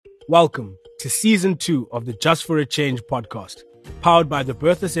Welcome to Season 2 of the Just for a Change podcast, powered by the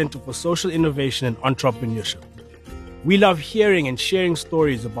Bertha Center for Social Innovation and Entrepreneurship. We love hearing and sharing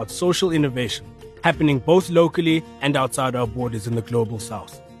stories about social innovation happening both locally and outside our borders in the global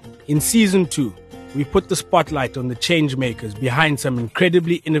south. In Season 2, we put the spotlight on the change makers behind some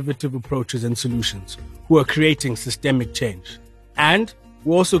incredibly innovative approaches and solutions who are creating systemic change. And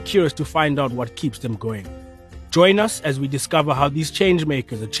we're also curious to find out what keeps them going. Join us as we discover how these change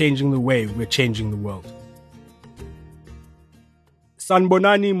makers are changing the way we're changing the world.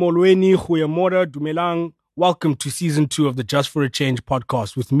 Sanbonani, Molweni, Khuyamora, Dumelang. Welcome to Season 2 of the Just for a Change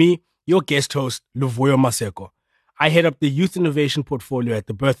podcast with me, your guest host, Luvuyo Maseko. I head up the Youth Innovation Portfolio at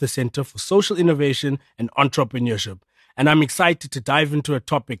the Bertha Center for Social Innovation and Entrepreneurship, and I'm excited to dive into a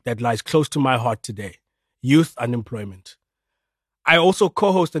topic that lies close to my heart today, youth unemployment. I also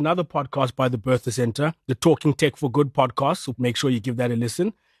co-host another podcast by the Bertha Center, the Talking Tech for Good podcast, so make sure you give that a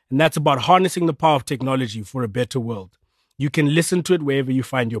listen, and that's about harnessing the power of technology for a better world. You can listen to it wherever you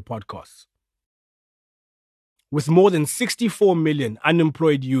find your podcasts. With more than 64 million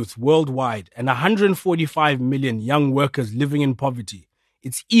unemployed youth worldwide and 145 million young workers living in poverty,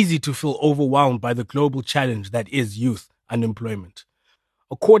 it's easy to feel overwhelmed by the global challenge that is youth unemployment.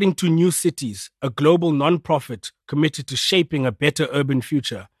 According to New Cities, a global non-profit committed to shaping a better urban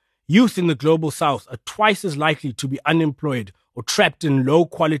future, youth in the global south are twice as likely to be unemployed or trapped in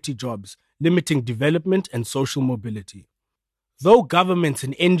low-quality jobs, limiting development and social mobility. Though governments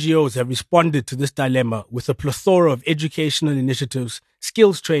and NGOs have responded to this dilemma with a plethora of educational initiatives,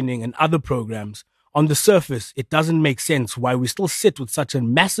 skills training, and other programs, on the surface, it doesn't make sense why we still sit with such a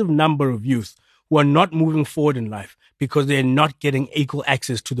massive number of youth who are not moving forward in life because they're not getting equal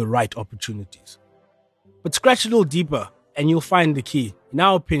access to the right opportunities. But scratch a little deeper and you'll find the key, in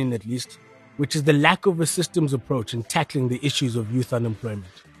our opinion at least, which is the lack of a systems approach in tackling the issues of youth unemployment.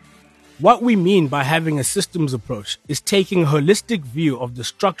 What we mean by having a systems approach is taking a holistic view of the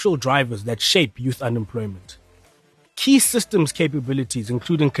structural drivers that shape youth unemployment. Key systems capabilities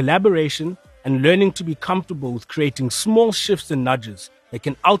including collaboration and learning to be comfortable with creating small shifts and nudges that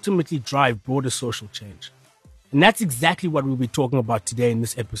can ultimately drive broader social change. And that's exactly what we'll be talking about today in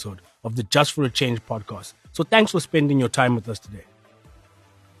this episode of the Just for a Change podcast. So thanks for spending your time with us today.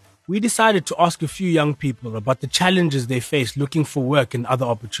 We decided to ask a few young people about the challenges they face looking for work and other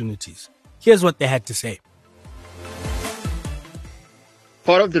opportunities. Here's what they had to say.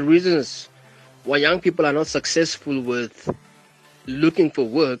 Part of the reasons why young people are not successful with looking for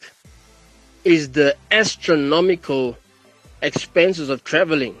work is the astronomical expenses of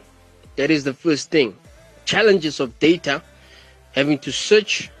traveling. That is the first thing. Challenges of data, having to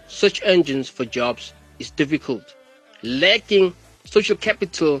search engines for jobs is difficult. Lacking social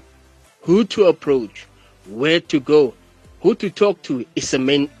capital, who to approach, where to go, who to talk to is a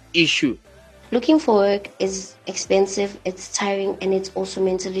main issue. Looking for work is expensive, it's tiring, and it's also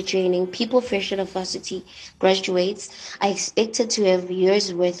mentally draining. People fresh out of varsity graduates are expected to have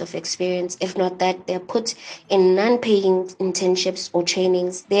years' worth of experience. If not that, they're put in non-paying internships or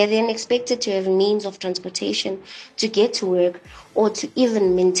trainings. They're then expected to have means of transportation to get to work or to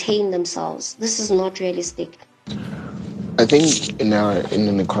even maintain themselves. This is not realistic. I think in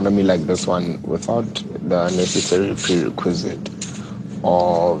an economy like this one, without the necessary prerequisite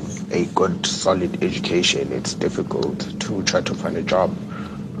of a good, solid education, it's difficult to try to find a job.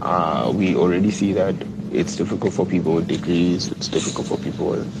 We already see that it's difficult for people with degrees, it's difficult for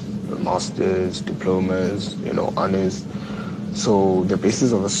people with masters, diplomas, honors. So the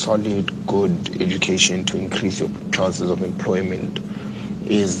basis of a solid, good education to increase your chances of employment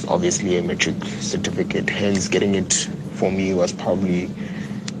is obviously a metric certificate. Hence, getting it for me was probably,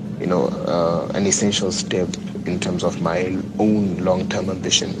 an essential step in terms of my own long-term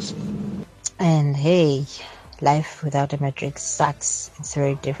ambitions. And hey, life without a metric sucks. It's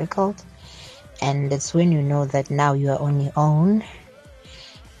very difficult. And it's when you know that now you are on your own.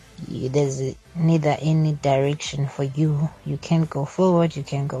 There's neither any direction for you. You can't go forward, you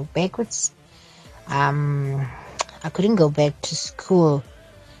can't go backwards. I couldn't go back to school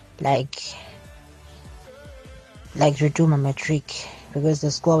like redo my matric because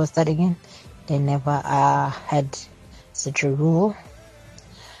the school I was studying in, they never had such a rule.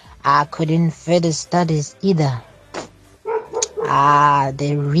 I couldn't further studies either.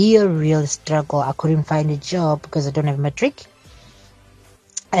 The real struggle, I couldn't find a job because I don't have matric.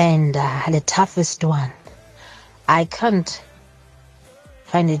 And the toughest one, I can't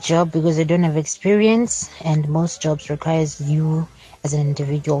find a job because I don't have experience, and most jobs requires you as an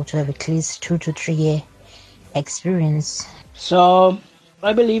individual to have at least 2 to 3 year experience. So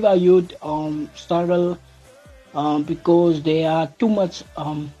I believe our youth struggle because there are too much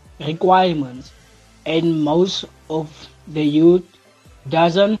requirements, and most of the youth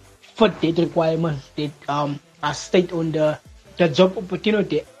doesn't fit that requirements that are stated on the job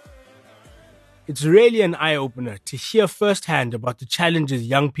opportunity. It's really an eye-opener to hear firsthand about the challenges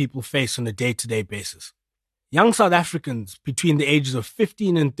young people face on a day-to-day basis. Young South Africans between the ages of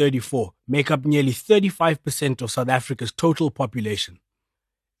 15 and 34 make up nearly 35% of South Africa's total population.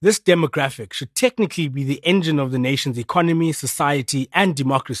 This demographic should technically be the engine of the nation's economy, society, and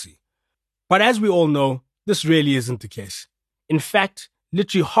democracy. But as we all know, this really isn't the case. In fact,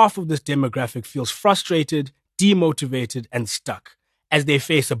 literally half of this demographic feels frustrated, demotivated, and stuck as they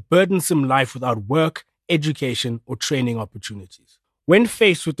face a burdensome life without work, education, or training opportunities. When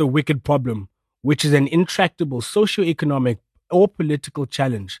faced with a wicked problem, which is an intractable socio-economic or political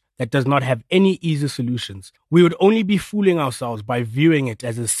challenge that does not have any easy solutions, we would only be fooling ourselves by viewing it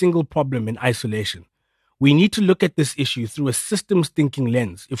as a single problem in isolation. We need to look at this issue through a systems thinking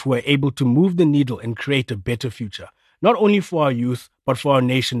lens if we're able to move the needle and create a better future, not only for our youth, but for our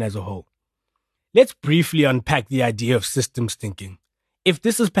nation as a whole. Let's briefly unpack the idea of systems thinking. If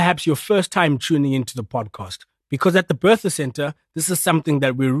this is perhaps your first time tuning into the podcast, because at the Bertha Center, this is something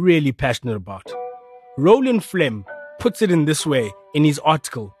that we're really passionate about. Roland Flem puts it in this way in his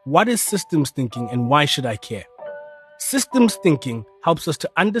article, What is Systems Thinking and Why Should I Care? Systems thinking helps us to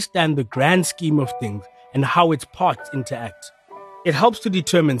understand the grand scheme of things and how its parts interact. It helps to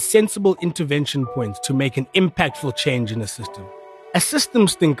determine sensible intervention points to make an impactful change in a system. A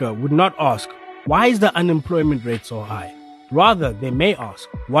systems thinker would not ask, why is the unemployment rate so high? Rather, they may ask,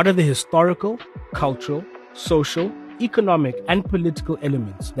 what are the historical, cultural, social, economic, and political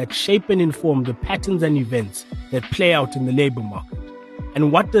elements that shape and inform the patterns and events that play out in the labor market?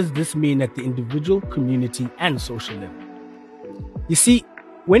 And what does this mean at the individual, community, and social level? You see,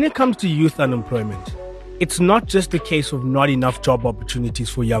 when it comes to youth unemployment, it's not just a case of not enough job opportunities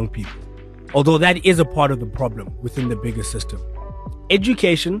for young people, although that is a part of the problem within the bigger system.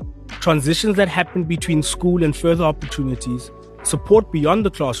 Education, transitions that happen between school and further opportunities, support beyond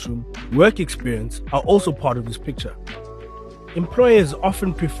the classroom, work experience are also part of this picture. Employers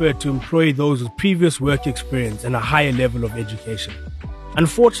often prefer to employ those with previous work experience and a higher level of education.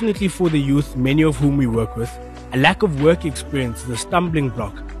 Unfortunately for the youth, many of whom we work with, a lack of work experience is a stumbling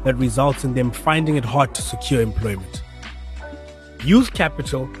block that results in them finding it hard to secure employment. Youth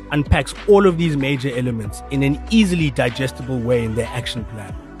Capital unpacks all of these major elements in an easily digestible way in their action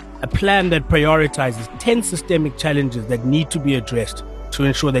plan. A plan that prioritizes 10 systemic challenges that need to be addressed to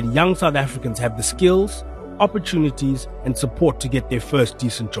ensure that young South Africans have the skills, opportunities, and support to get their first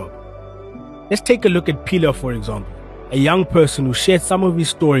decent job. Let's take a look at Pila, for example, a young person who shared some of his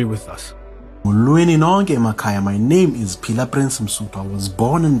story with us. Molweni nonke emakhaya. My name is Pila Prince Msutu. I was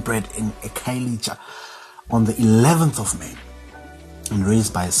born and bred in eKhayelitsha on the 11th of May and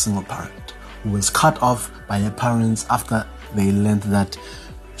raised by a single parent who was cut off by her parents after they learned that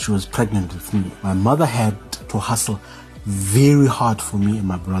she was pregnant with me. My mother had to hustle very hard for me and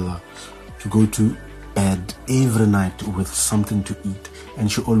my brother to go to bed every night with something to eat,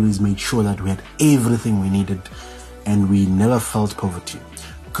 and she always made sure that we had everything we needed and we never felt poverty.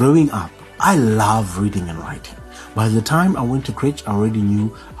 Growing up, I love reading and writing. By the time I went to crèche, I already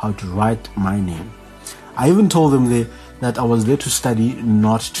knew how to write my name. I even told them that I was there to study,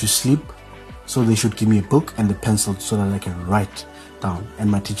 not to sleep, so they should give me a book and a pencil so that I can write down, and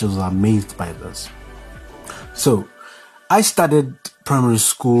my teachers were amazed by this. So I started primary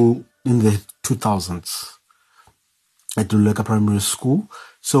school in the 2000s at Duleka Primary School.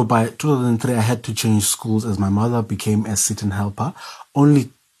 So by 2003 I had to change schools as my mother became a sit-in helper, only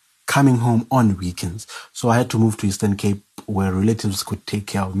coming home on weekends. So I had to move to Eastern Cape where relatives could take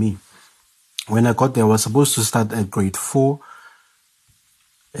care of me. When I got there, I was supposed to start at grade 4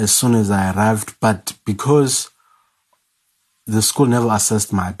 as soon as I arrived, but because the school never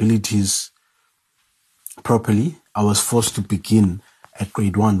assessed my abilities properly, I was forced to begin at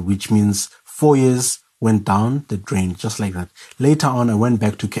grade 1, which means 4 years went down the drain, just like that. Later on, I went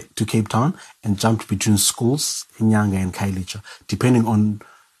back to Cape Town and jumped between schools, Inyanga and Khayelitsha, depending on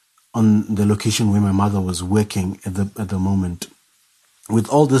the location where my mother was working at the moment. With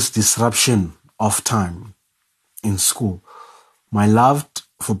all this disruption of time in school, my love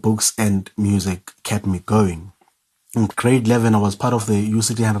for books and music kept me going. In grade 11, I was part of the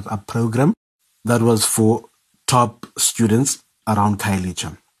UCT 100 Up program that was for top students around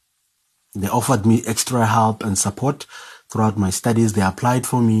Khayelitsha. They offered me extra help and support throughout my studies. They applied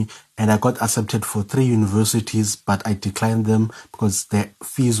for me and I got accepted for 3 universities, but I declined them because their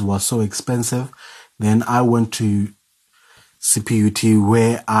fees were so expensive. Then I went to CPUT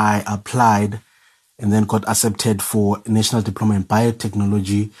where I applied and then got accepted for National Diploma in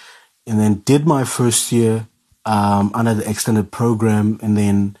Biotechnology, and then did my first year under the extended program, and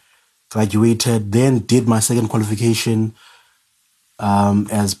then graduated, then did my second qualification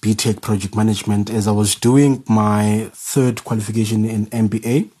as BTech Project Management as I was doing my third qualification in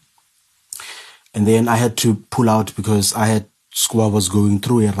MBA. And then I had to pull out because school was going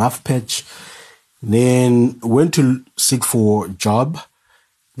through a rough patch. Then went to seek for a job.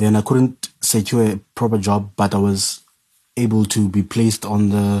 Then I couldn't secure a proper job, but I was able to be placed on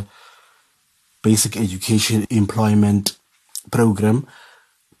the basic education employment program,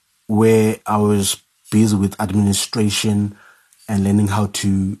 where I was busy with administration and learning how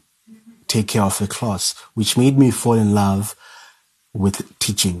to take care of a class, which made me fall in love with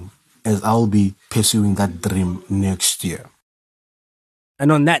teaching, as I'll be pursuing that dream next year.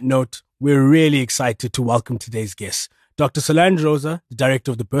 And on that note, we're really excited to welcome today's guest, Dr. Solange Rosa, the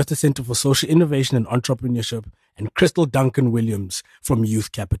director of the Bertha Center for Social Innovation and Entrepreneurship, and Crystal Duncan Williams from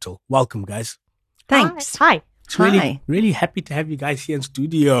Youth Capital. Welcome, guys. Thanks. Hi. It's really happy to have you guys here in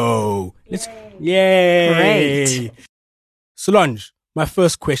studio. Yay! Great. Solange, my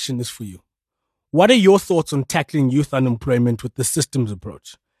first question is for you. What are your thoughts on tackling youth unemployment with the systems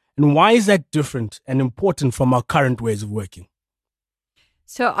approach? And why is that different and important from our current ways of working?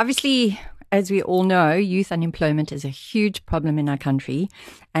 So obviously, as we all know, youth unemployment is a huge problem in our country,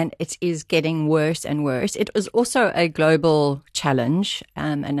 and it is getting worse and worse. It is also a global challenge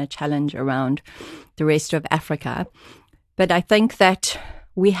and a challenge around the rest of Africa. But I think that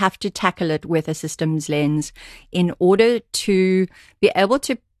we have to tackle it with a systems lens in order to be able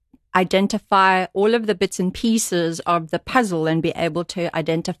to identify all of the bits and pieces of the puzzle and be able to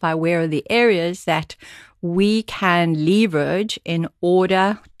identify where are the areas that we can leverage in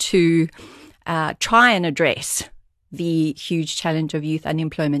order to try and address the huge challenge of youth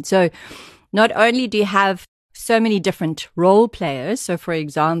unemployment. So not only do you have so many different role players. So, for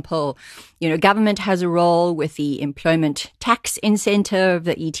example, government has a role with the employment tax incentive,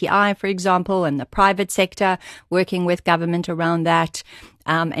 the ETI, for example, and the private sector working with government around that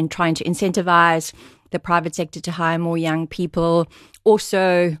and trying to incentivize the private sector to hire more young people.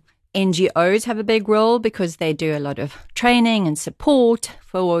 Also, NGOs have a big role because they do a lot of training and support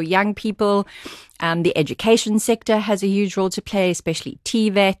for young people. The education sector has a huge role to play, especially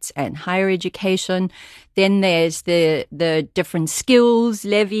TVET and higher education. Then there's the different skills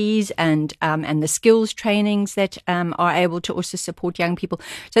levies and the skills trainings that are able to also support young people.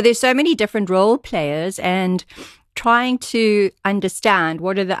 So there's so many different role players, and trying to understand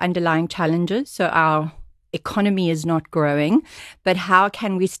what are the underlying challenges. So our economy is not growing, but how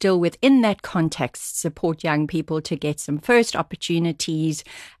can we still within that context support young people to get some first opportunities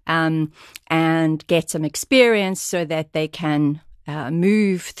and get some experience so that they can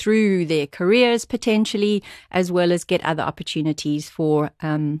move through their careers potentially, as well as get other opportunities for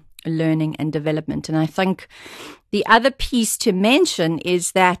learning and development. And I think the other piece to mention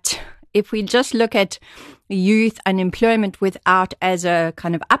is that if we just look at youth unemployment without as a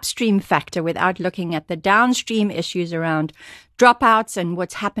kind of upstream factor, without looking at the downstream issues around dropouts and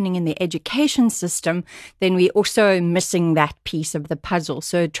what's happening in the education system, then we're also missing that piece of the puzzle.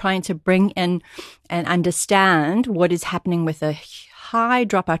 So trying to bring in and understand what is happening with a high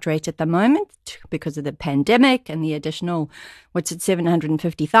dropout rate at the moment because of the pandemic and the additional,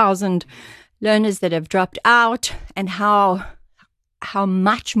 750,000 learners that have dropped out, and how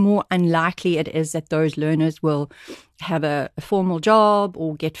much more unlikely it is that those learners will have a formal job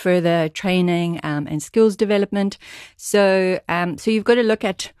or get further training and skills development. So you've got to look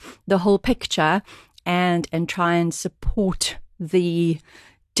at the whole picture and try and support the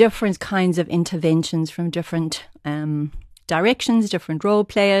different kinds of interventions from different directions, different role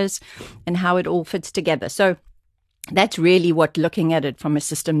players, and how it all fits together. So that's really what looking at it from a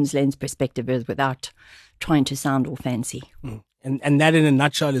systems lens perspective is, without trying to sound all fancy. And that in a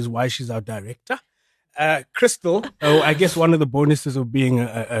nutshell is why she's our director. Crystal, I guess one of the bonuses of being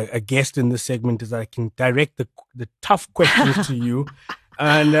a guest in this segment is that I can direct the tough questions to you.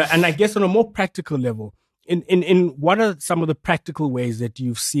 And I guess on a more practical level, in what are some of the practical ways that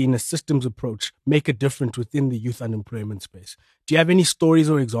you've seen a systems approach make a difference within the youth unemployment space? Do you have any stories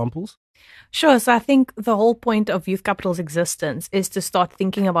or examples? Sure. So I think the whole point of Youth Capital's existence is to start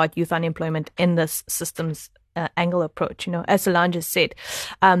thinking about youth unemployment in this systems angle approach. As Solange has said,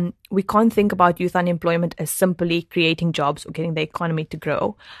 we can't think about youth unemployment as simply creating jobs or getting the economy to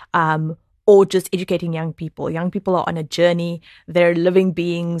grow, or just educating young people. Young people are on a journey. They're living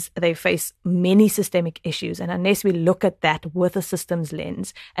beings. They face many systemic issues. And unless we look at that with a systems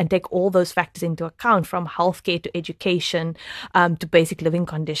lens and take all those factors into account, from healthcare to education, to basic living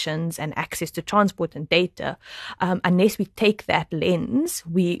conditions and access to transport and data, unless we take that lens,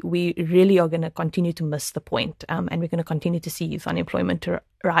 we really are going to continue to miss the point. And we're going to continue to see youth unemployment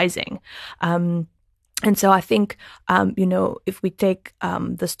rising. And so I think, if we take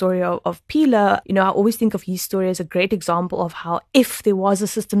the story of Pila, I always think of his story as a great example of how, if there was a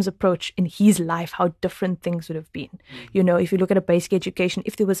systems approach in his life, how different things would have been. If you look at a basic education,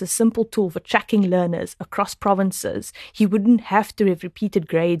 if there was a simple tool for tracking learners across provinces, he wouldn't have to have repeated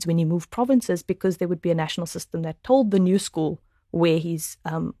grades when he moved provinces, because there would be a national system that told the new school where he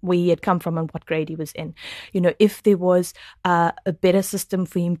had come from and what grade he was in. If there was a better system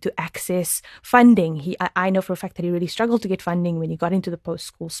for him to access funding, I know for a fact that he really struggled to get funding when he got into the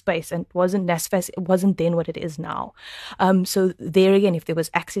post-school space, and it wasn't NSFAS, it wasn't then what it is now. So there again, if there was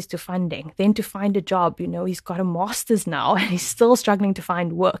access to funding, then to find a job, he's got a master's now and he's still struggling to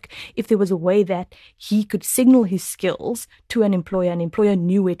find work. If there was a way that he could signal his skills to an employer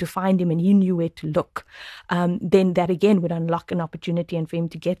knew where to find him and he knew where to look, then that again would unlock an opportunity and for him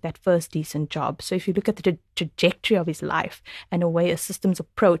to get that first decent job. So if you look at the trajectory of his life and a way a systems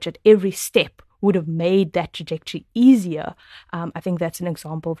approach at every step would have made that trajectory easier, I think that's an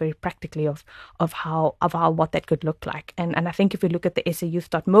example very practically of how what that could look like. And I think if we look at the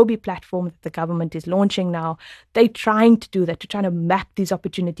SAYouth.mobi platform that the government is launching now, they're trying to do that, to try to map these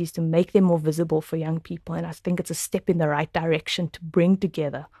opportunities to make them more visible for young people. And I think it's a step in the right direction to bring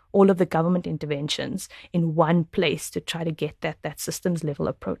together all of the government interventions in one place to try to get that systems level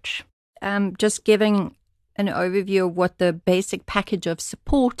approach. Just giving an overview of what the basic package of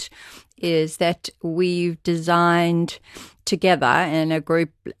support is that we've designed together in a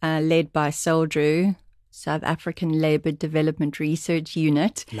group led by SALDRU, South African Labour Development Research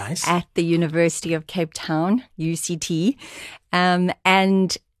Unit, nice, at the University of Cape Town, UCT.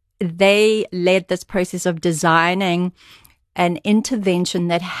 And they led this process of designing an intervention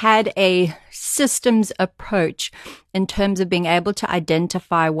that had a systems approach in terms of being able to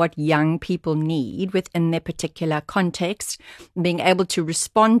identify what young people need within their particular context, being able to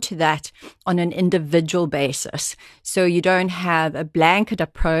respond to that on an individual basis. So you don't have a blanket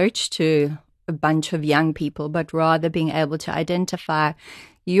approach to a bunch of young people, but rather being able to identify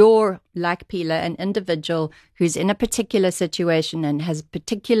you're, like Pila, an individual who's in a particular situation and has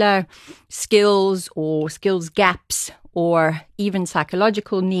particular skills or skills gaps or even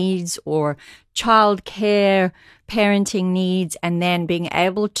psychological needs or childcare, parenting needs, and then being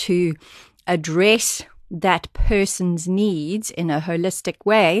able to address that person's needs in a holistic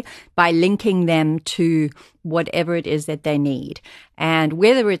way by linking them to whatever it is that they need. And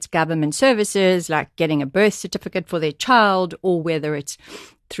whether it's government services like getting a birth certificate for their child, or whether it's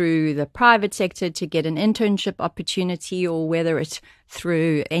through the private sector to get an internship opportunity, or whether it's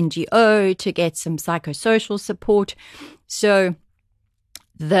through NGO to get some psychosocial support. So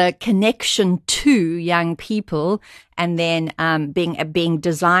the connection to young people, and then being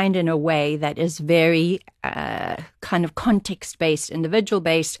designed in a way that is very kind of context-based,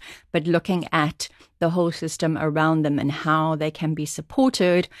 individual-based, but looking at the whole system around them and how they can be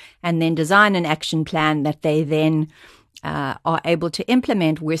supported, and then design an action plan that they then are able to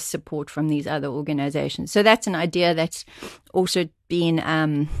implement with support from these other organizations. So that's an idea that's also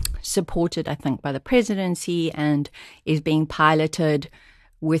been supported, I think, by the presidency and is being piloted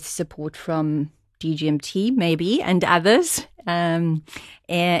with support from DGMT maybe and others in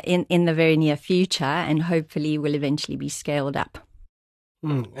the very near future, and hopefully will eventually be scaled up.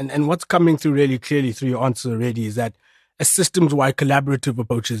 And what's coming through really clearly through your answer already is that a systems-wide collaborative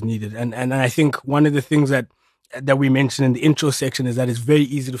approach is needed. And I think one of the things that we mentioned in the intro section is that it's very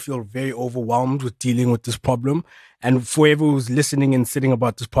easy to feel very overwhelmed with dealing with this problem. And for everyone who's listening and sitting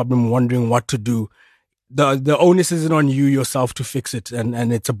about this problem, wondering what to do, the onus isn't on you yourself to fix it.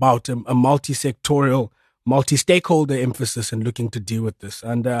 And it's about a multi-sectorial, multi-stakeholder emphasis in looking to deal with this.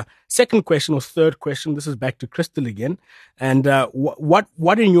 And second question or third question, this is back to Crystal again. And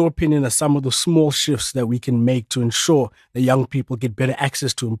what in your opinion are some of the small shifts that we can make to ensure that young people get better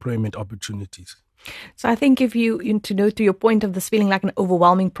access to employment opportunities? So I think if to your point of this feeling like an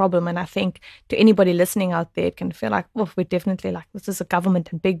overwhelming problem, and I think to anybody listening out there, it can feel like, we're definitely like, this is a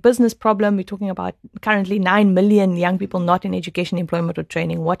government and big business problem. We're talking about currently 9 million young people not in education, employment or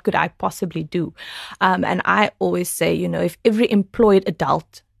training. What could I possibly do? And I always say, if every employed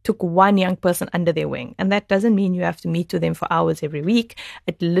adult took one young person under their wing. And that doesn't mean you have to meet with them for hours every week.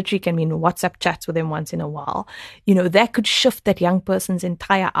 It literally can mean WhatsApp chats with them once in a while. That could shift that young person's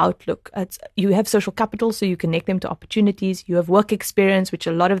entire outlook. You have social capital, so you connect them to opportunities. You have work experience, which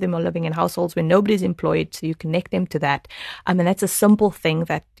a lot of them are living in households where nobody's employed, so you connect them to that. And that's a simple thing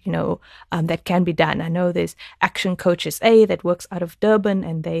that that can be done. I know there's Action Coach SA that works out of Durban,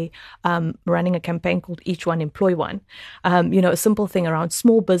 and they running a campaign called Each One Employ One. A simple thing around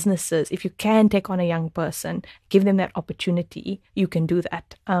small businesses. If you can take on a young person, give them that opportunity, you can do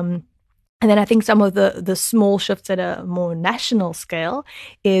that. And then I think some of the small shifts at a more national scale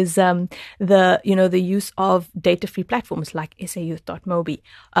is the use of data-free platforms like SAYouth.mobi,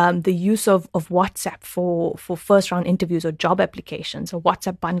 the use of WhatsApp for first round interviews or job applications. A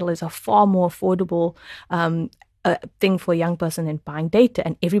WhatsApp bundle is a far more affordable thing for a young person than buying data,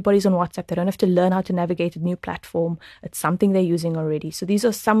 and everybody's on WhatsApp. They don't have to learn how to navigate a new platform. It's something they're using already. So these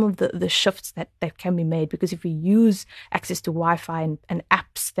are some of the shifts that can be made, because if we use access to Wi-Fi and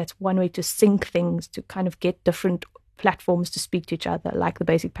apps, that's one way to sync things, to kind of get different platforms to speak to each other, like the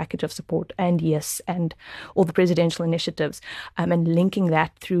basic package of support and YES and all the presidential initiatives, and linking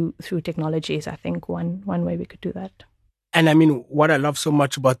that through technology is, I think, one way we could do that. And I mean, what I love so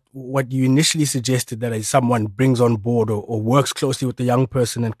much about what you initially suggested, that as someone brings on board or works closely with the young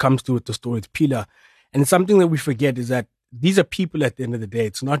person and comes through with the story with Phila. And something that we forget is that these are people at the end of the day.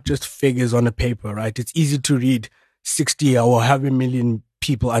 It's not just figures on a paper, right? It's easy to read 60 or however million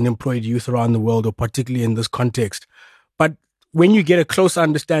people, unemployed youth around the world, or particularly in this context. But when you get a closer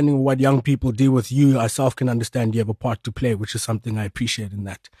understanding of what young people deal with, you yourself can understand you have a part to play, which is something I appreciate in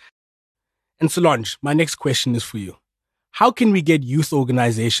that. And Solange, my next question is for you. How can we get youth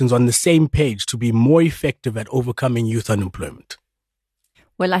organizations on the same page to be more effective at overcoming youth unemployment?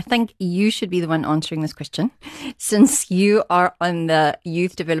 Well, I think you should be the one answering this question, since you are on the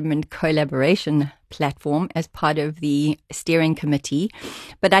Youth Development Collaboration platform as part of the steering committee.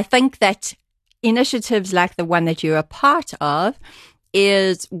 But I think that initiatives like the one that you're a part of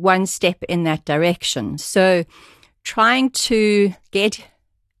is one step in that direction. So trying to get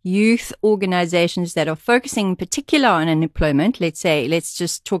youth organizations that are focusing in particular on unemployment, let's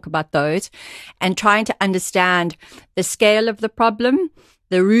just talk about those, and trying to understand the scale of the problem,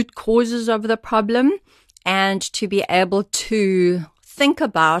 the root causes of the problem, and to be able to think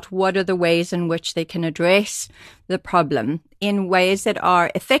about what are the ways in which they can address the problem in ways that are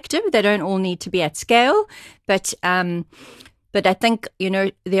effective. They don't all need to be at scale, but I think,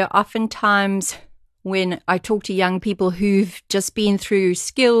 there are often times when I talk to young people who've just been through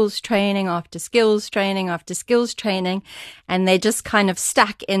skills training after skills training after skills training, and they're just kind of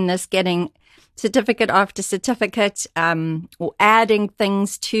stuck in this getting certificate after certificate, or adding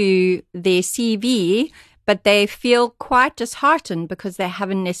things to their CV, but they feel quite disheartened because they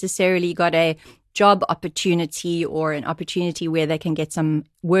haven't necessarily got a job opportunity or an opportunity where they can get some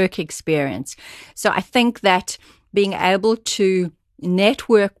work experience. So I think that being able to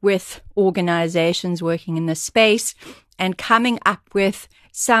network with organizations working in this space and coming up with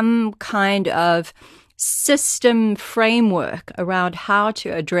some kind of system framework around how to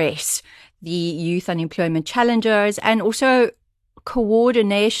address the youth unemployment challenges, and also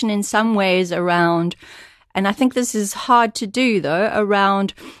coordination in some ways around, and I think this is hard to do though,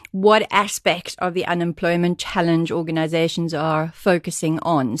 around what aspect of the unemployment challenge organizations are focusing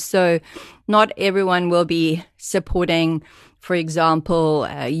on. So not everyone will be supporting, for example,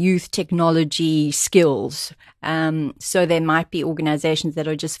 youth technology skills. So there might be organizations that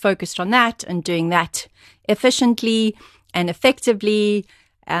are just focused on that and doing that efficiently and effectively.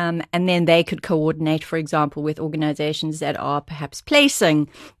 And then they could coordinate, for example, with organizations that are perhaps placing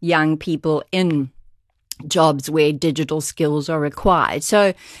young people in jobs where digital skills are required.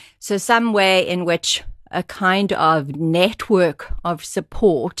 So some way in which a kind of network of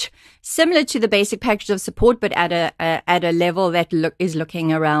support, similar to the basic package of support, but at a level that is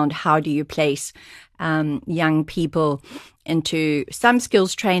looking around how do you place young people into some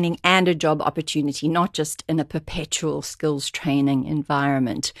skills training and a job opportunity, not just in a perpetual skills training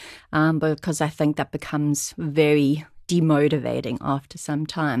environment, because I think that becomes very demotivating after some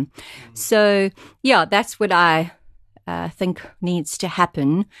time. So, yeah, that's what I think needs to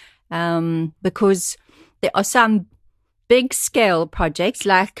happen, because there are some big scale projects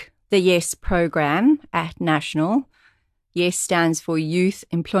like the YES program at National. YES stands for Youth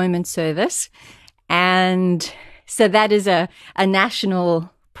Employment Service. And so that is a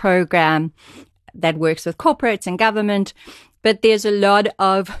national program that works with corporates and government. But there's a lot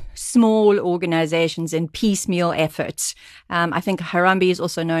of small organizations and piecemeal efforts. I think Harambee is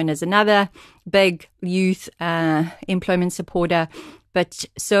also known as another big youth employment supporter. But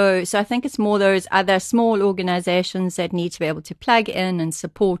so I think it's more those other small organizations that need to be able to plug in and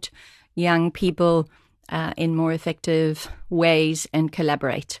support young people in more effective ways and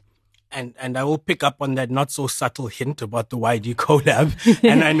collaborate. And I will pick up on that not so subtle hint about the YD collab.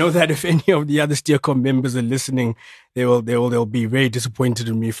 And I know that if any of the other Steercom members are listening, they'll be very disappointed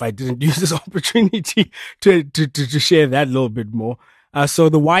in me if I didn't use this opportunity to share that a little bit more. So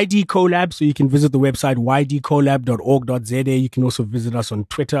the YD collab, so you can visit the website ydcollab.org.za. You can also visit us on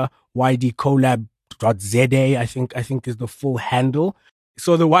Twitter, ydcollab.za, I think is the full handle.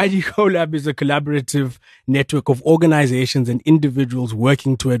 So the YD Collab is a collaborative network of organizations and individuals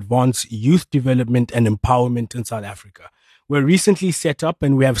working to advance youth development and empowerment in South Africa. We're recently set up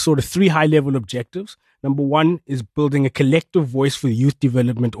and we have sort of 3 high-level objectives. Number 1 is building a collective voice for youth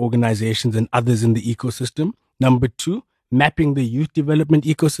development organizations and others in the ecosystem. Number 2, mapping the youth development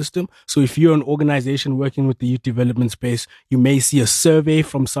ecosystem. So if you're an organization working with the youth development space, you may see a survey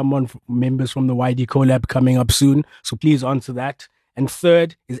from members from the YD Collab coming up soon. So please answer that. And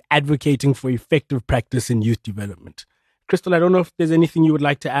third is advocating for effective practice in youth development. Crystal, I don't know if there's anything you would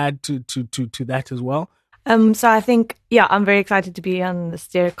like to add to that as well. So I think, I'm very excited to be on the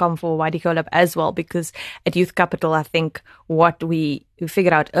Steercom for YD Collab as well, because at Youth Capital, I think what we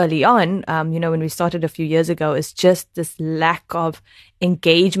figured out early on, when we started a few years ago, is just this lack of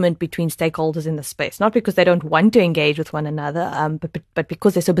engagement between stakeholders in the space. Not because they don't want to engage with one another, but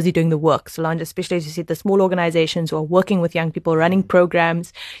because they're so busy doing the work. Solange, especially as you see the small organizations who are working with young people, running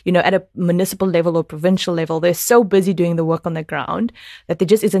programs, at a municipal level or provincial level, they're so busy doing the work on the ground that there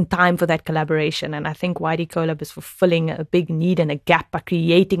just isn't time for that collaboration. And I think YD Collab is fulfilling a big need and a gap by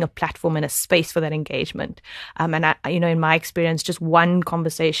creating a platform and a space for that engagement. And I, in my experience, just one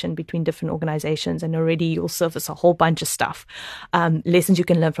conversation between different organizations and already you'll surface a whole bunch of stuff. Lessons you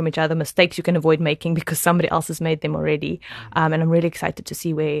can learn from each other, mistakes you can avoid making because somebody else has made them already. And I'm really excited to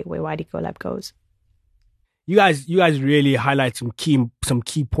see where YD Collab goes. You guys really highlight some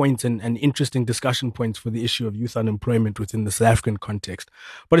key points and interesting discussion points for the issue of youth unemployment within the South African context.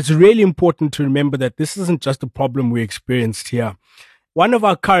 But it's really important to remember that this isn't just a problem we experienced here. One of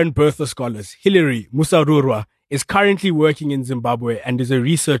our current Bertha scholars, Hilary Musarurwa, is currently working in Zimbabwe and is a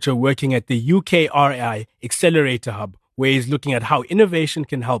researcher working at the UKRI Accelerator Hub, where he's looking at how innovation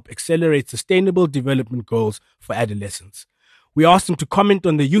can help accelerate sustainable development goals for adolescents. We asked him to comment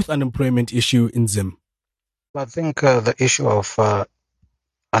on the youth unemployment issue in Zim. I think the issue of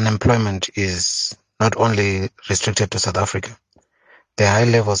unemployment is not only restricted to South Africa. There are high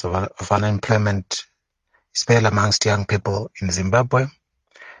levels of unemployment, especially amongst young people in Zimbabwe.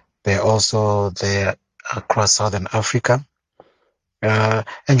 They're also there across Southern Africa.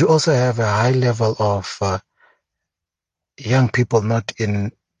 And you also have a high level of young people not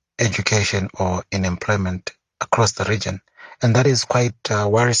in education or in employment across the region. And that is quite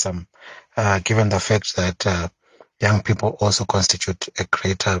worrisome. Given the fact that young people also constitute a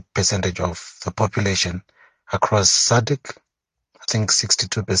greater percentage of the population across SADC. I think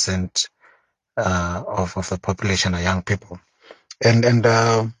 62% of the population are young people. And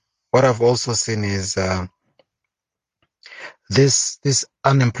what I've also seen is this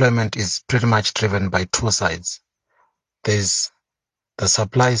unemployment is pretty much driven by 2 sides. There's the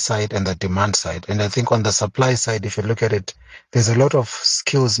supply side and the demand side. And I think on the supply side, if you look at it, there's a lot of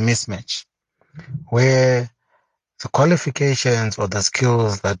skills mismatch where the qualifications or the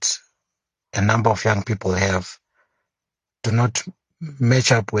skills that a number of young people have do not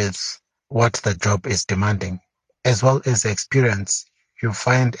match up with what the job is demanding, as well as the experience. You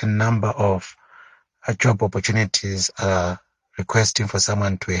find a number of job opportunities requesting for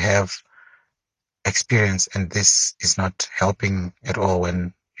someone to have experience, and this is not helping at all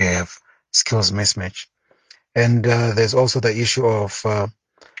when you have skills mismatch. And there's also the issue of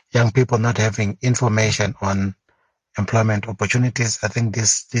young people not having information on employment opportunities. I think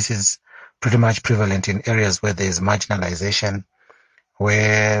this is pretty much prevalent in areas where there is marginalization,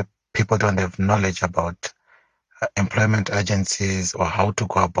 where people don't have knowledge about employment agencies or how to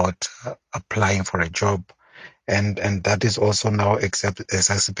go about applying for a job. And that is also now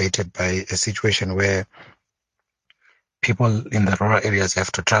exacerbated by a situation where people in the rural areas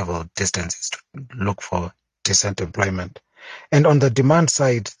have to travel distances to look for decent employment. And on the demand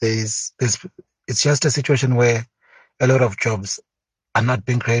side, it's just a situation where a lot of jobs are not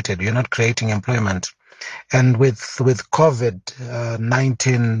being created. You're not creating employment. And with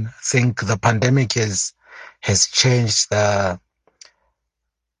COVID-19, I think the pandemic has changed the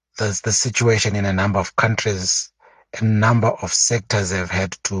situation in a number of countries. A number of sectors have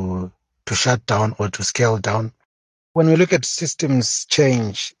had to shut down or to scale down. When we look at systems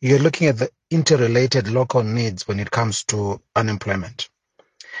change, you're looking at the interrelated local needs when it comes to unemployment.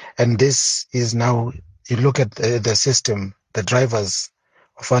 And this is now, you look at the system, the drivers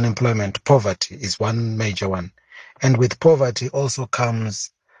of unemployment, poverty is one major one. And with poverty also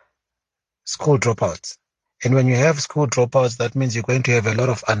comes school dropouts. And when you have school dropouts, that means you're going to have a lot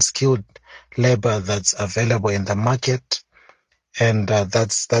of unskilled labor that's available in the market. And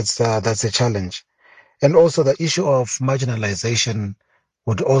that's a challenge. And also the issue of marginalization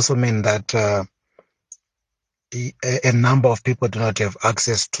would also mean that a number of people do not have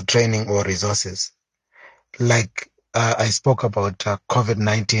access to training or resources. Like I spoke about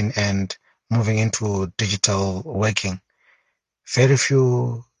COVID-19 and moving into digital working. Very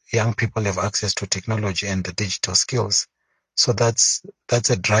few young people have access to technology and the digital skills. So that's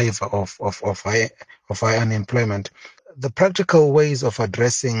a driver of high unemployment. The practical ways of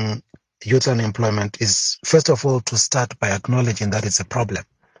addressing youth unemployment is, first of all, to start by acknowledging that it's a problem.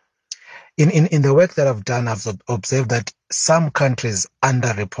 In the work that I've done, I've observed that some countries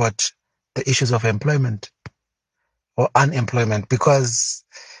underreport the issues of employment or unemployment because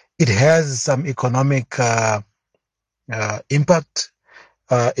it has some economic impact.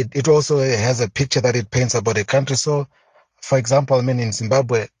 It also has a picture that it paints about a country. So, for example, in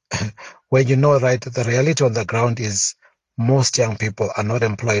Zimbabwe, where right, the reality on the ground is most young people are not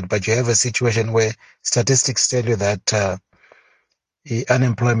employed, but you have a situation where statistics tell you that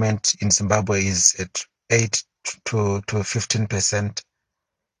unemployment in Zimbabwe is at 8 to 15%.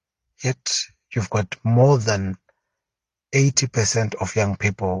 Yet you've got more than 80% of young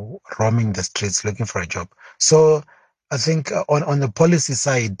people roaming the streets looking for a job. So I think on the policy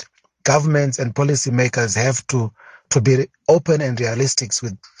side, governments and policymakers have to be open and realistic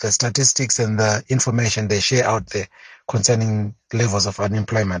with the statistics and the information they share out there concerning levels of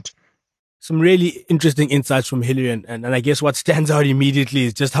unemployment. Some really interesting insights from Hilary, and I guess what stands out immediately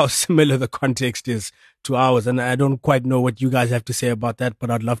is just how similar the context is to ours. And I don't quite know what you guys have to say about that,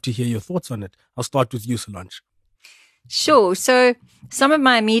 but I'd love to hear your thoughts on it. I'll start with you, Solange. Sure. So some of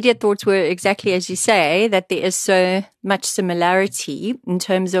my immediate thoughts were exactly as you say, that there is so much similarity in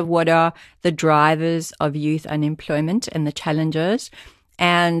terms of what are the drivers of youth unemployment and the challenges.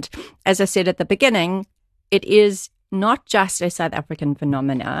 And as I said at the beginning, it is not just a South African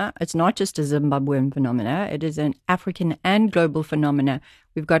phenomena. It's not just a Zimbabwean phenomena. It is an African and global phenomena.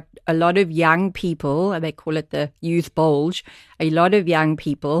 We've got a lot of young people, they call it the youth bulge, a lot of young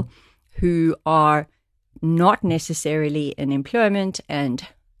people who are not necessarily in employment and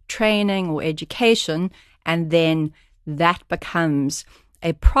training or education, and then that becomes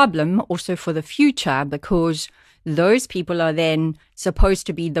a problem also for the future because those people are then supposed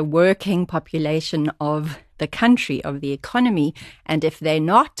to be the working population of the country, of the economy, and if they're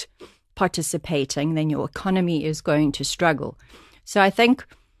not participating, then your economy is going to struggle. So I think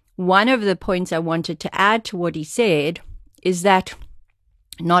one of the points I wanted to add to what he said is that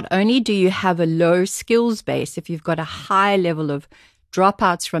not only do you have a low skills base, if you've got a high level of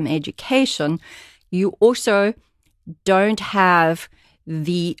dropouts from education, you also don't have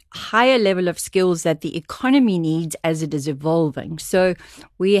the higher level of skills that the economy needs as it is evolving. So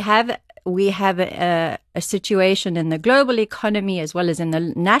we have a situation in the global economy as well as in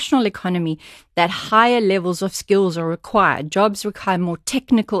the national economy that higher levels of skills are required. Jobs require more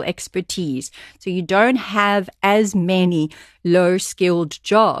technical expertise. So you don't have as many low-skilled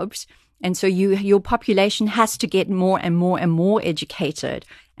jobs. And so your population has to get more and more and more educated.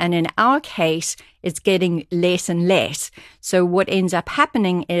 And in our case, it's getting less and less. So what ends up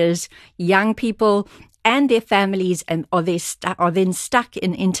happening is young people and their families are then stuck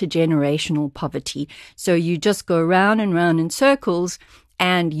in intergenerational poverty. So you just go round and round in circles,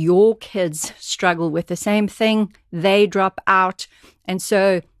 and your kids struggle with the same thing. They drop out. And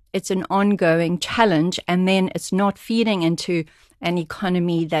so it's an ongoing challenge. And then it's not feeding into an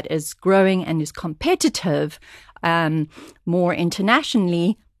economy that is growing and is competitive more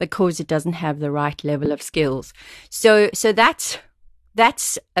internationally because it doesn't have the right level of skills. So that's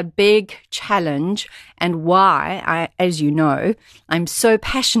a big challenge, and why, as you know, I'm so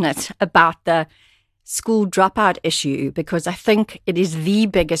passionate about the school dropout issue, because I think it is the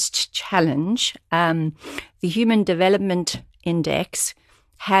biggest challenge. The Human Development Index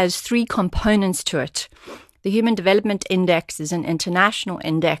has 3 components to it. The Human Development Index is an international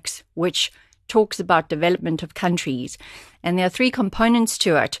index which talks about development of countries, and there are 3 components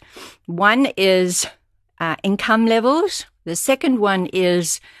to it. One is income levels. The second one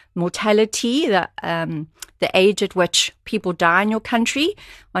is mortality, the age at which people die in your country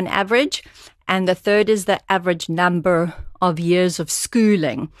on average. And the third is the average number of years of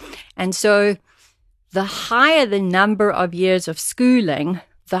schooling. And so the higher the number of years of schooling,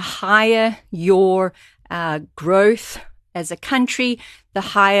 the higher your growth as a country, the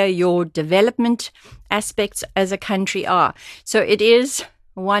higher your development aspects as a country are. So it is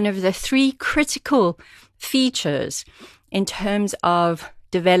one of the 3 critical features in terms of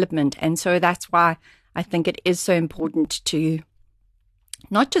development. And so that's why I think it is so important to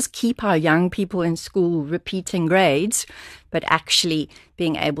not just keep our young people in school repeating grades, but actually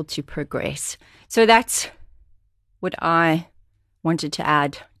being able to progress. So that's what I wanted to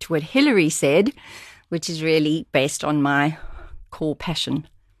add to what Hilary said, which is really based on my core passion.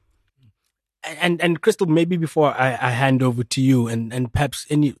 And Crystal, maybe before I hand over to you, and perhaps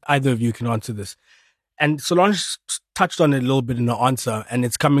either of you can answer this. And Solange touched on it a little bit in her answer, and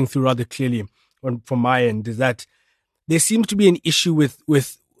it's coming through rather clearly from my end, is that there seems to be an issue with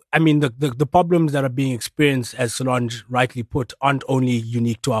the problems that are being experienced, as Solange rightly put, aren't only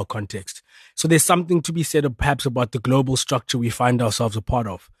unique to our context. So there's something to be said perhaps about the global structure we find ourselves a part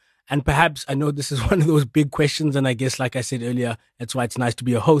of. And perhaps, I know this is one of those big questions, and I guess, like I said earlier, that's why it's nice to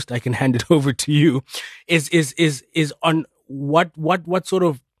be a host. I can hand it over to you. Is on what sort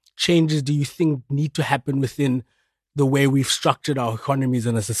of changes do you think need to happen within the way we've structured our economies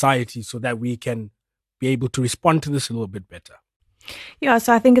and a society so that we can be able to respond to this a little bit better? Yeah,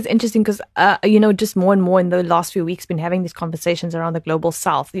 so I think it's interesting because, just more and more in the last few weeks, been having these conversations around the global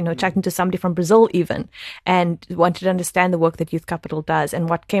south, chatting to somebody from Brazil even, and wanted to understand the work that Youth Capital does. And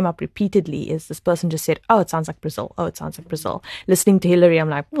what came up repeatedly is this person just said, oh, it sounds like Brazil. Oh, it sounds like Brazil. Listening to Hilary, I'm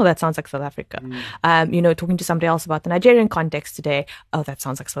like, oh, that sounds like South Africa. Talking to somebody else about the Nigerian context today, oh, that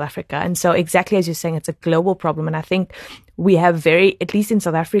sounds like South Africa. And so exactly as you're saying, it's a global problem. And I think we have at least in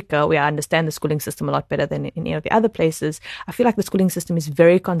South Africa, we understand the schooling system a lot better than in any of the other places. I feel like the schooling system is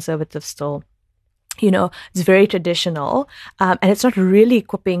very conservative still. It's very traditional, and it's not really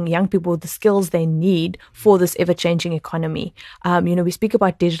equipping young people with the skills they need for this ever-changing economy. We speak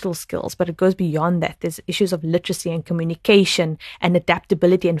about digital skills, but it goes beyond that. There's issues of literacy and communication and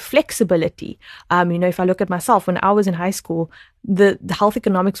adaptability and flexibility. If I look at myself, when I was in high school, the health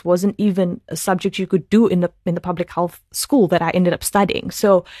economics wasn't even a subject you could do in the public health school that I ended up studying.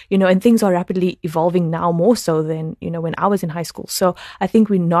 So, and things are rapidly evolving now more so than, when I was in high school. So I think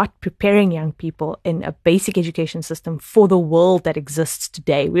we're not preparing young people in a basic education system for the world that exists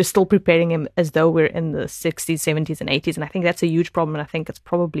today. We're still preparing them as though we're in the 60s, 70s, and 80s. And I think that's a huge problem. And I think it's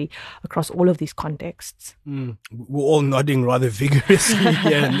probably across all of these contexts. We're all nodding rather vigorously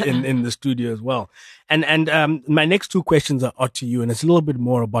here in the studio as well. And my next 2 questions are to you, and it's a little bit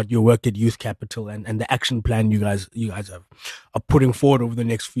more about your work at Youth Capital and the action plan you guys are putting forward over the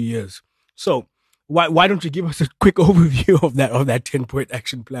next few years. So why don't you give us a quick overview of that 10-point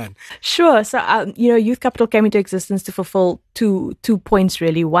action plan? Sure. So, Youth Capital came into existence to fulfill two points,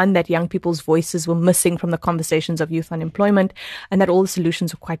 really. One, that young people's voices were missing from the conversations of youth unemployment, and that all the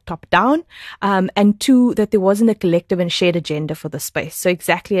solutions were quite top-down. And 2, that there wasn't a collective and shared agenda for the space. So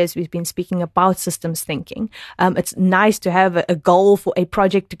exactly as we've been speaking about systems thinking, it's nice to have a goal for a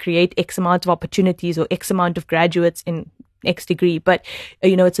project to create X amount of opportunities or X amount of graduates in X degree, but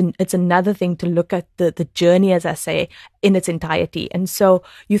it's another thing to look at the journey, as I say, in its entirety. And so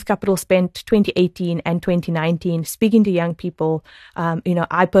Youth Capital spent 2018 and 2019 speaking to young people.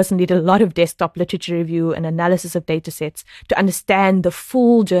 I personally did a lot of desktop literature review and analysis of data sets to understand the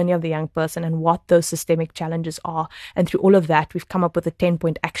full journey of the young person and what those systemic challenges are. And through all of that, we've come up with a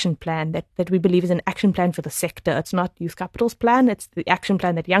 10-point action plan that we believe is an action plan for the sector. It's not Youth Capital's plan. It's the action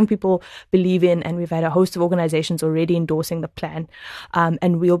plan that young people believe in. And we've had a host of organizations already endorsing the plan.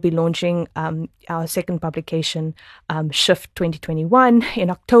 And we'll be launching our second publication, Shift 2021, in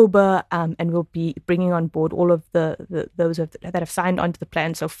October, and we'll be bringing on board all of those that have signed onto the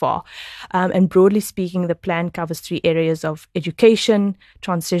plan so far. And broadly speaking, the plan covers 3 areas of education,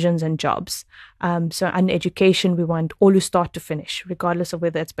 transitions, and jobs. So in education, we want all who start to finish, regardless of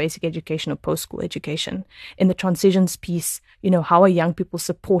whether it's basic education or post-school education. In the transitions piece, how are young people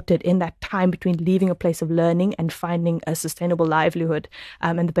supported in that time between leaving a place of learning and finding a sustainable livelihood?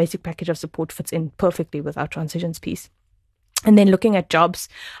 And the basic package of support fits in perfectly with our transitions piece. And then looking at jobs,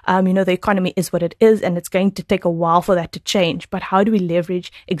 the economy is what it is, and it's going to take a while for that to change. But how do we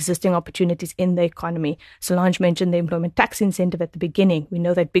leverage existing opportunities in the economy? Solange mentioned the employment tax incentive at the beginning. We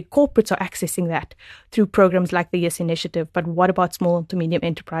know that big corporates are accessing that through programs like the YES Initiative. But what about small to medium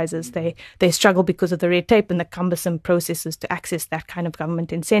enterprises? They struggle because of the red tape and the cumbersome processes to access that kind of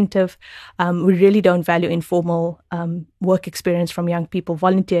government incentive. We really don't value informal work experience from young people,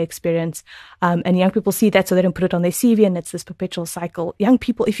 volunteer experience. And young people see that, so they don't put it on their CV, and it's this perpetual cycle. Young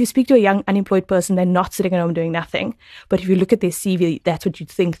people, if you speak to a young unemployed person, they're not sitting at home doing nothing. But if you look at their CV, that's what you'd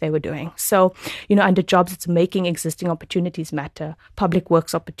think they were doing. So, under jobs, it's making existing opportunities matter, public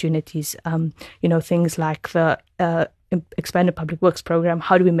works opportunities, things like the expanded public works program.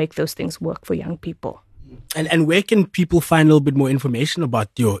 How do we make those things work for young people? And where can people find a little bit more information about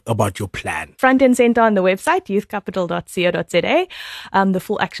your plan? Front and center on the website, youthcapital.co.za. The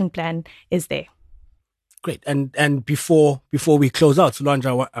full action plan is there. Great. And before we close out, Solange,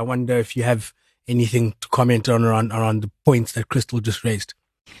 I wonder if you have anything to comment on around the points that Crystal just raised.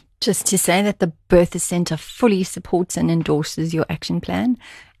 Just to say that the Bertha Centre fully supports and endorses your action plan,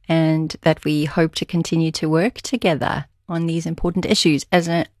 and that we hope to continue to work together on these important issues. As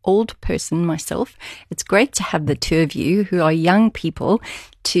an old person myself, it's great to have the two of you who are young people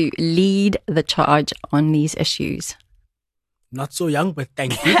to lead the charge on these issues. Not so young, but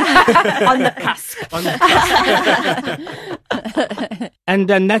thank you. On the cusp. And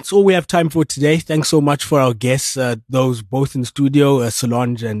then that's all we have time for today. Thanks so much for our guests, those both in studio,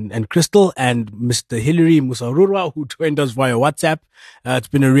 Solange and Crystal, and Mr. Hilary Musarurwa, who joined us via WhatsApp. It's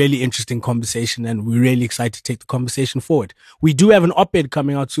been a really interesting conversation, and we're really excited to take the conversation forward. We do have an op-ed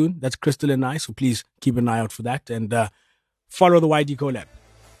coming out soon. That's Crystal and I, so please keep an eye out for that, and follow the YD Collab.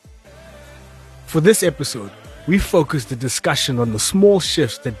 For this episode, we focused the discussion on the small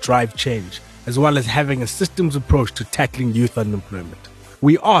shifts that drive change, as well as having a systems approach to tackling youth unemployment.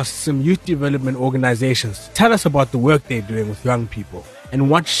 We asked some youth development organizations to tell us about the work they're doing with young people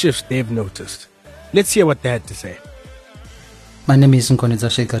and what shifts they've noticed. Let's hear what they had to say. My name is Nkoniza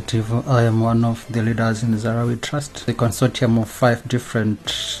Shekativo. I am one of the leaders in the Zarawi Trust, a consortium of 5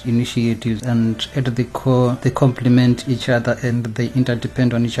 different initiatives, and at the core, they complement each other and they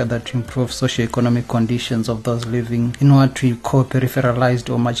interdepend on each other to improve socio-economic conditions of those living in what we call peripheralized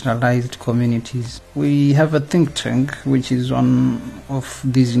or marginalized communities. We have a think tank, which is one of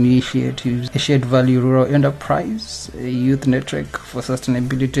these initiatives, a shared value rural enterprise, a youth network for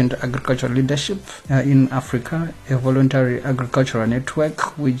sustainability and agricultural leadership in Africa, a voluntary agricultural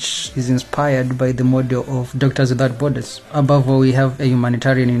network which is inspired by the model of Doctors Without Borders. Above all, we have a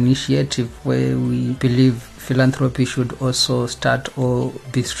humanitarian initiative where we believe philanthropy should also start or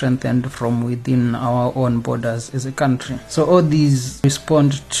be strengthened from within our own borders as a country. So all these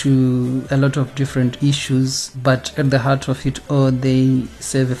respond to a lot of different issues, but at the heart of it all, they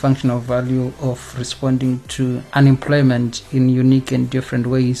serve a functional value of responding to unemployment in unique and different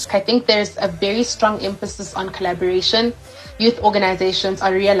ways. I think there's a very strong emphasis on collaboration. Youth organizations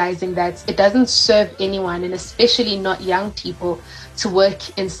are realizing that it doesn't serve anyone, and especially not young people, to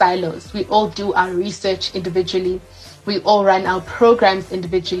work in silos. We all do our research individually. We all run our programs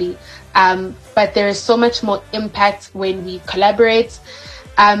individually. But there is so much more impact when we collaborate.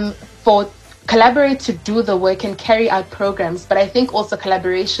 Collaborate to do the work and carry out programs. But I think also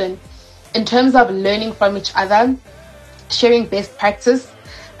collaboration in terms of learning from each other, sharing best practice,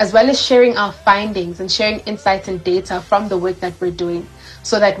 as well as sharing our findings and sharing insights and data from the work that we're doing,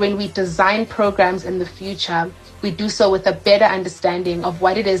 so that when we design programs in the future, we do so with a better understanding of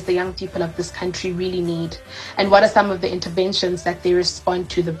what it is the young people of this country really need and what are some of the interventions that they respond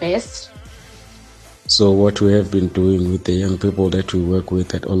to the best. So what we have been doing with the young people that we work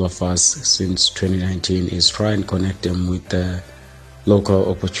with at All of Us since 2019 is try and connect them with the local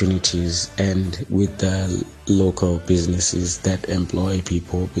opportunities and with the local businesses that employ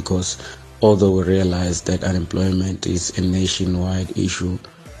people, because although we realize that unemployment is a nationwide issue,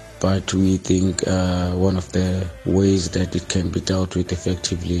 but we think one of the ways that it can be dealt with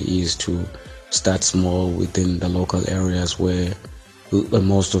effectively is to start small within the local areas where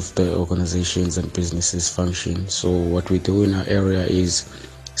most of the organizations and businesses function. So what we do in our area is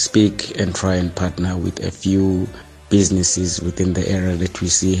speak and try and partner with a few businesses within the area that we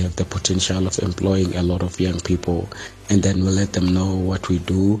see have the potential of employing a lot of young people, and then we'll let them know what we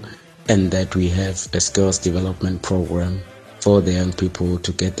do and that we have a skills development program for the young people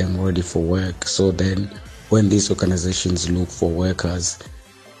to get them ready for work. So then when these organizations look for workers,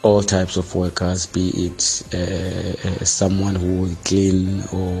 all types of workers, be it someone who will clean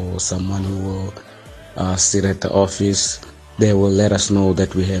or someone who will sit at the office, they will let us know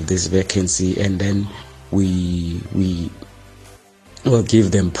that we have this vacancy, and then we will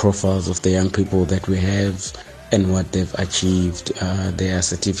give them profiles of the young people that we have and what they've achieved, their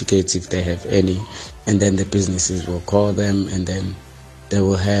certificates if they have any, and then the businesses will call them and then they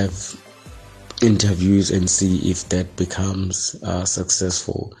will have interviews and see if that becomes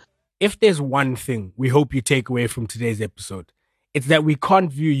successful. If there's one thing we hope you take away from today's episode, it's that we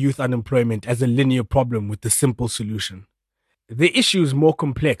can't view youth unemployment as a linear problem with a simple solution. The issue is more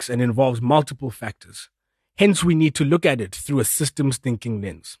complex and involves multiple factors. Hence, we need to look at it through a systems thinking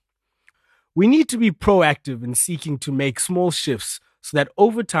lens. We need to be proactive in seeking to make small shifts so that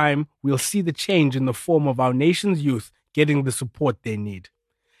over time we'll see the change in the form of our nation's youth getting the support they need.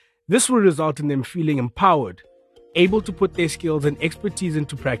 This will result in them feeling empowered, able to put their skills and expertise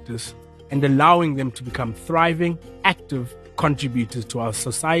into practice, and allowing them to become thriving, active contributors to our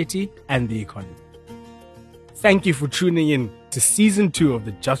society and the economy. Thank you for tuning in to Season 2 of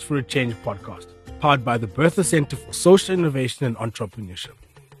the Just for a Change podcast, powered by the Bertha Center for Social Innovation and Entrepreneurship.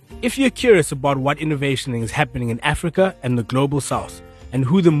 If you're curious about what innovation is happening in Africa and the Global South, and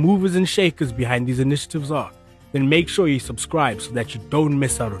who the movers and shakers behind these initiatives are, then make sure you subscribe so that you don't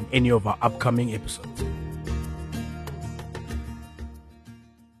miss out on any of our upcoming episodes.